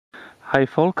Hi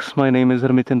folks, my name is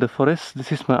Hermit in the Forest.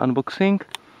 This is my unboxing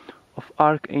of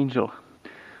Archangel.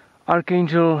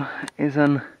 Archangel is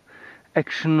an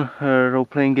action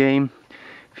role-playing game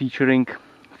featuring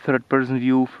third-person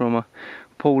view from a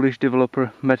Polish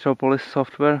developer Metropolis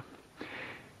software.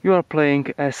 You are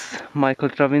playing as Michael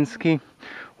Travinsky,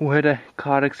 who had a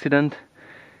car accident,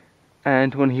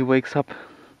 and when he wakes up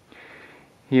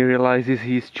he realizes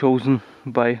he is chosen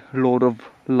by Lord of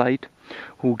Light,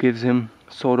 who gives him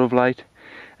Sword of Light,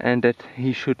 and that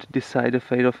he should decide the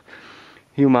fate of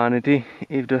humanity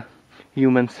if the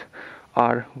humans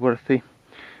are worthy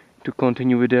to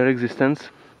continue with their existence.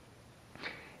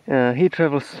 He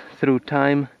travels through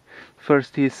time.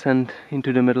 First he is sent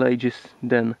into the Middle Ages,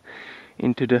 then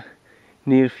into the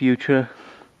near future,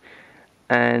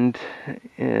 and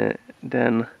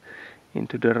then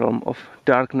into the realm of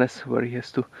darkness, where he has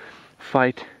to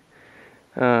fight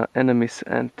enemies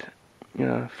and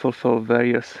fulfill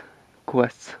various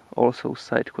quests, also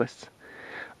side quests,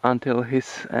 until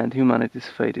his and humanity's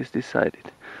fate is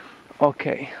decided.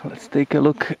 Okay, let's take a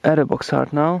look at the box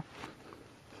art now.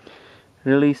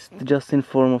 Released just in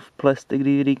form of plastic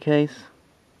DVD case.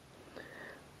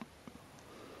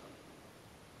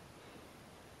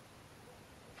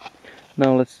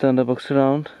 Now let's turn the box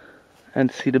around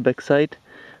and see the back side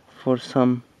for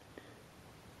some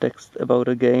text about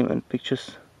the game and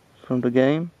pictures from the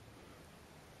game.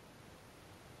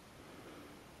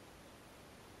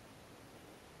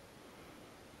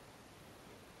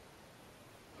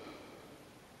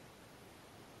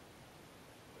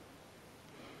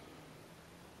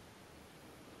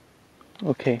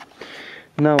 Okay,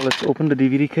 now let's open the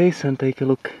DVD case and take a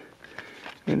look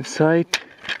inside.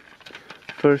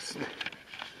 First,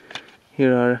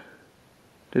 here are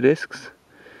the discs.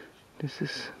 This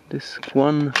is disc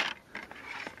 1,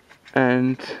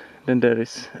 and then there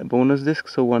is a bonus disc,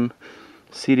 so one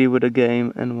CD with a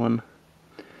game and one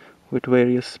with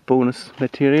various bonus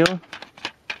material.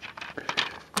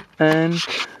 And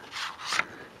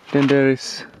then there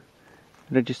is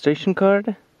registration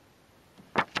card.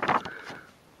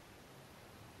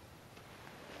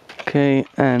 Okay,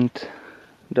 and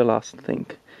the last thing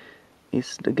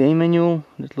is the game manual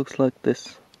that looks like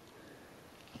this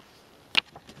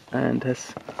and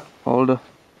has all the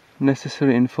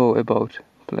necessary info about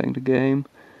playing the game.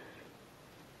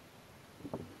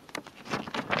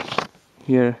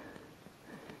 Here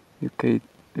you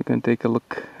can take a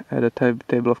look at a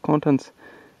table of contents.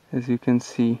 As you can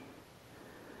see,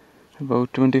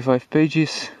 about 25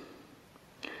 pages,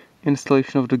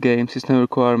 installation of the game, system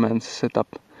requirements,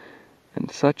 setup and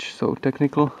such, so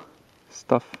technical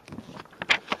stuff.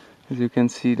 As you can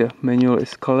see, the manual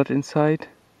is colored inside.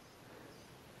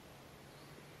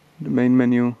 The main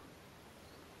menu,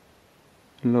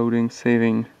 loading,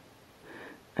 saving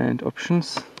and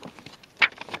options.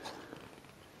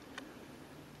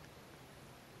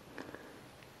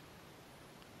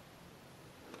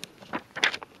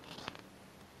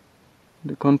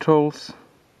 The controls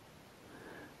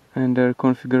and their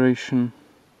configuration.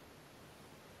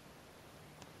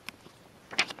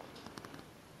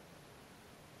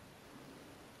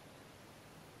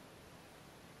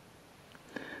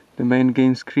 The main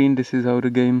game screen, this is how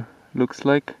the game looks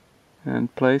like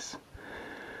and plays.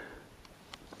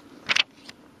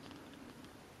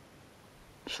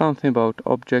 Something about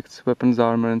objects, weapons,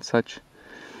 armor and such.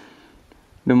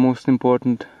 The most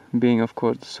important being, of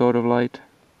course, the Sword of Light.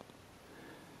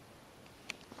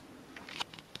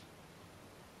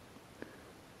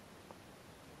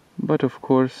 But of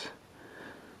course,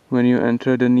 when you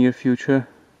enter the near future,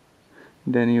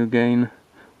 then you gain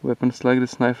weapons like the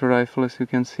sniper rifle, as you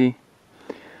can see.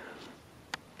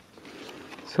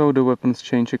 So the weapons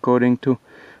change according to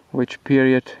which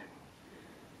period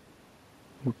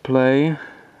you play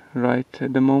right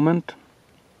at the moment.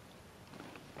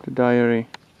 The diary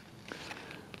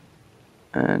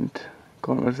and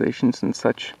conversations and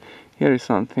such. Here is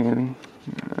something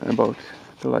about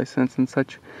the license and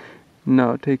such.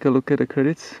 Now take a look at the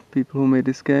credits, people who made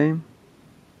this game.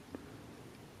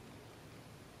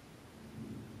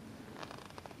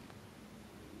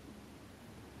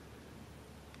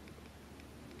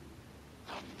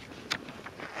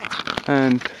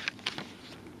 And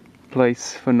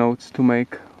place for notes to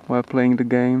make while playing the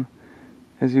game.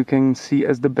 As you can see,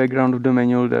 as the background of the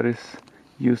manual, there is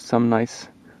used some nice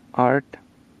art.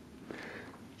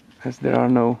 As there are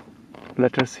no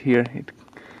letters here,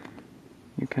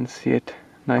 you can see it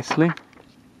nicely.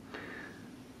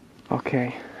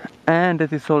 Okay, and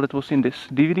that is all that was in this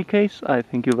DVD case. I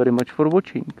thank you very much for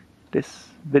watching this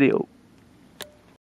video.